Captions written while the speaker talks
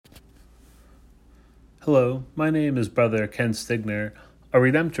Hello, my name is Brother Ken Stigner, a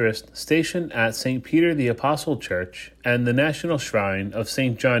Redemptorist stationed at St. Peter the Apostle Church and the National Shrine of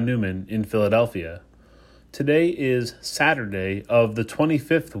St. John Neumann in Philadelphia. Today is Saturday of the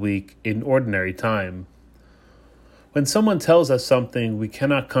 25th week in Ordinary Time. When someone tells us something we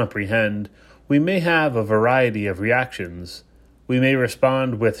cannot comprehend, we may have a variety of reactions. We may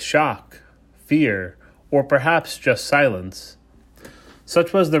respond with shock, fear, or perhaps just silence.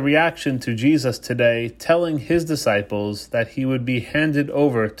 Such was the reaction to Jesus today, telling his disciples that he would be handed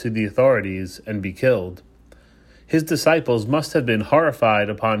over to the authorities and be killed. His disciples must have been horrified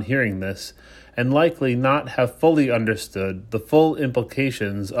upon hearing this, and likely not have fully understood the full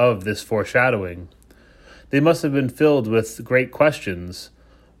implications of this foreshadowing. They must have been filled with great questions.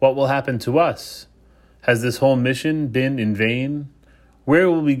 What will happen to us? Has this whole mission been in vain? Where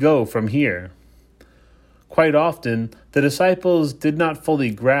will we go from here? Quite often, the disciples did not fully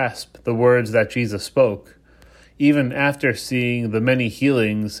grasp the words that Jesus spoke. Even after seeing the many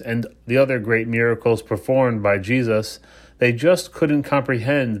healings and the other great miracles performed by Jesus, they just couldn't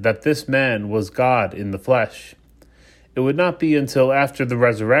comprehend that this man was God in the flesh. It would not be until after the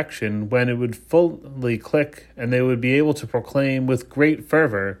resurrection when it would fully click and they would be able to proclaim with great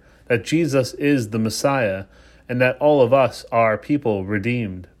fervor that Jesus is the Messiah and that all of us are people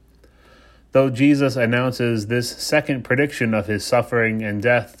redeemed. Though Jesus announces this second prediction of his suffering and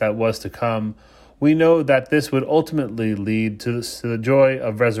death that was to come, we know that this would ultimately lead to the joy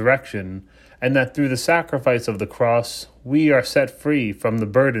of resurrection, and that through the sacrifice of the cross, we are set free from the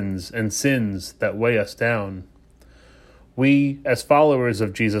burdens and sins that weigh us down. We, as followers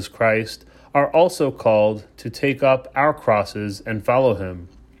of Jesus Christ, are also called to take up our crosses and follow him.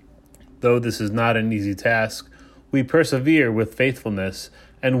 Though this is not an easy task, we persevere with faithfulness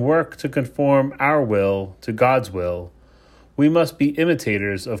and work to conform our will to God's will. We must be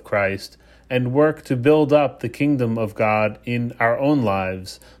imitators of Christ and work to build up the kingdom of God in our own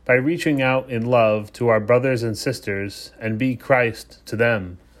lives by reaching out in love to our brothers and sisters and be Christ to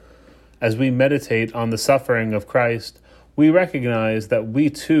them. As we meditate on the suffering of Christ, we recognize that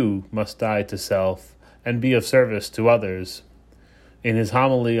we too must die to self and be of service to others. In his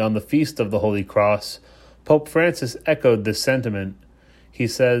homily on the Feast of the Holy Cross, Pope Francis echoed this sentiment. He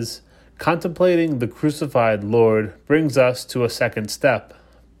says, "Contemplating the crucified Lord brings us to a second step,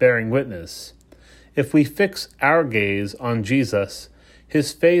 bearing witness. If we fix our gaze on Jesus,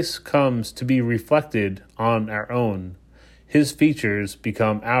 his face comes to be reflected on our own. His features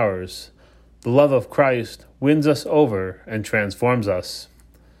become ours. The love of Christ wins us over and transforms us."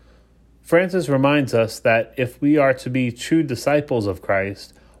 Francis reminds us that if we are to be true disciples of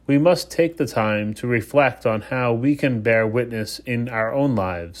Christ, we must take the time to reflect on how we can bear witness in our own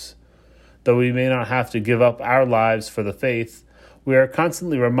lives. Though we may not have to give up our lives for the faith, we are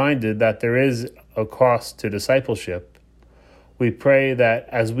constantly reminded that there is a cost to discipleship. We pray that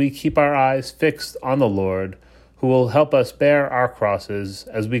as we keep our eyes fixed on the Lord, who will help us bear our crosses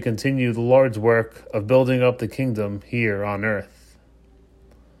as we continue the Lord's work of building up the kingdom here on earth.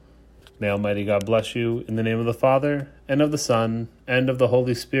 May Almighty God bless you in the name of the Father, and of the Son, and of the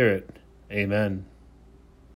Holy Spirit. Amen.